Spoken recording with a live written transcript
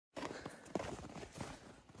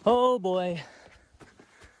Oh boy.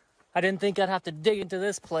 I didn't think I'd have to dig into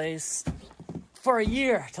this place for a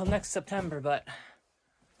year till next September, but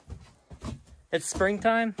it's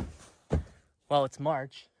springtime. Well, it's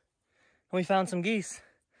March, and we found some geese.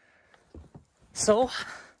 So,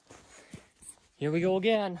 here we go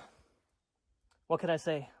again. What could I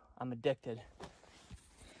say? I'm addicted.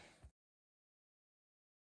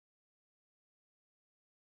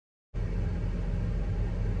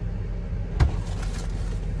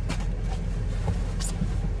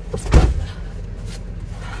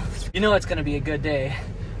 You know it's gonna be a good day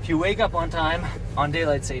if you wake up on time on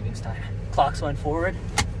daylight savings time. Clocks went forward,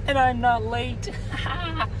 and I'm not late.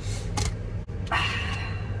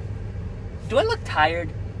 Do I look tired?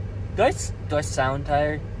 Do I sound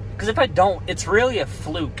tired? Because if I don't, it's really a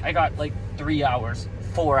fluke. I got like 3 hours,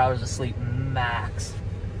 4 hours of sleep max.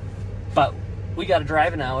 But we gotta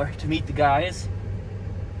drive an hour to meet the guys.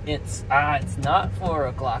 It's not 4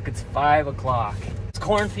 o'clock, it's 5 o'clock. This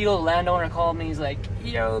cornfield landowner called me, he's like,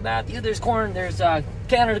 yo, Matthew, there's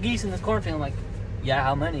Canada geese in this cornfield. I'm like, yeah,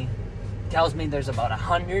 how many? Tells me there's about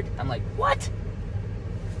 100. I'm like, what?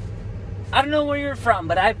 I don't know where you're from,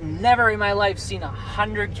 but I've never in my life seen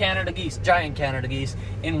 100 Canada geese, giant Canada geese,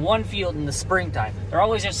 in one field in the springtime. They're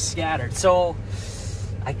always just scattered. So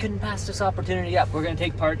I couldn't pass this opportunity up. We're gonna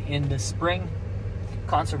take part in the spring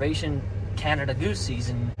conservation Canada goose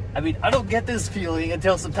season. I mean, I don't get this feeling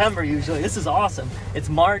until September usually. This is awesome. It's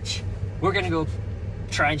March. We're gonna go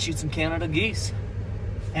try and shoot some Canada geese.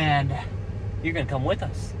 And you're gonna come with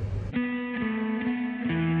us.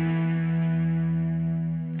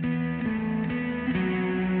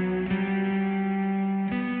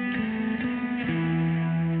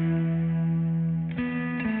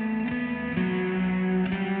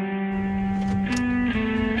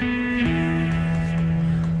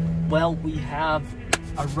 Well, we have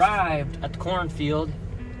arrived at the cornfield,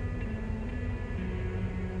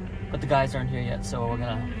 but the guys aren't here yet, so we're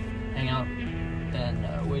gonna hang out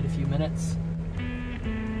and wait a few minutes.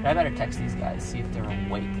 I better text these guys, see if they're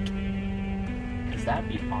awake, because that'd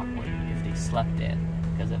be awkward if they slept in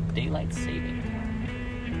because of daylight saving time.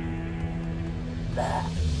 That.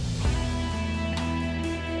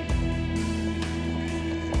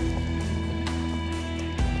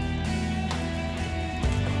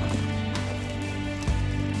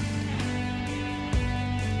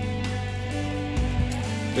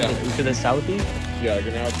 Yeah. To the southeast? Yeah,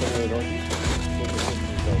 you're now outside of the northeast.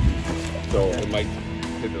 So it might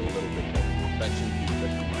hit it a little bit more. That should be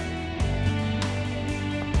good for mine.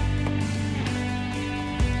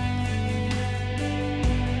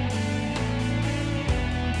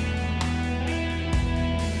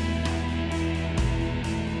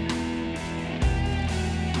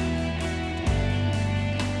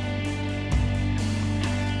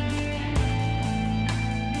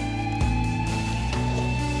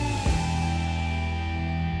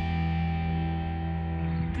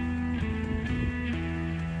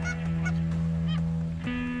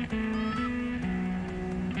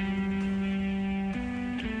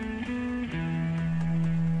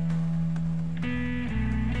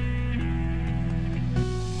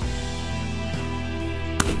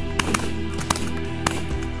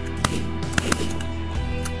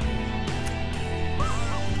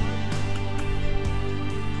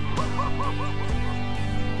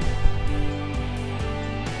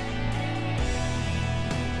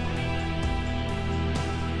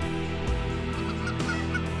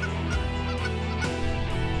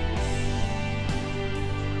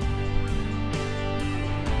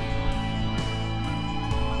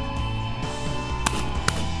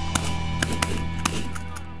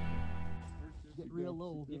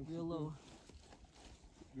 Get real low.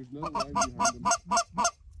 There's no line behind them.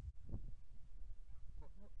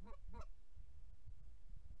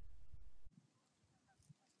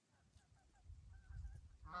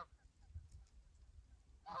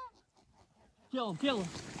 Kill him, kill him.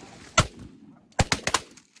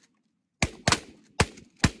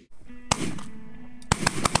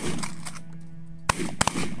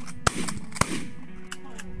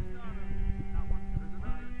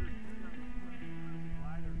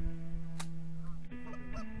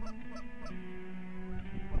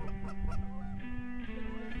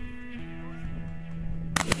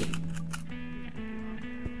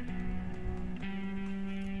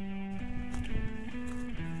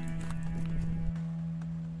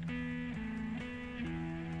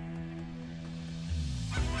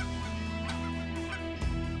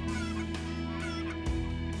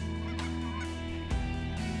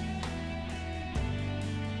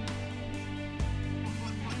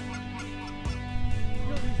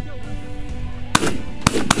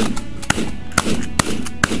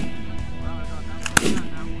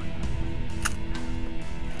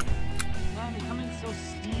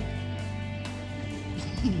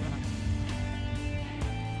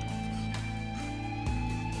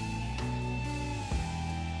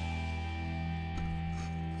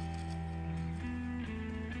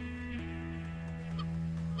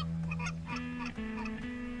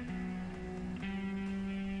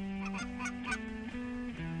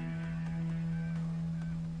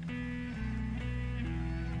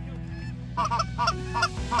 Kill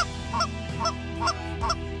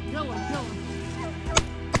him, kill him.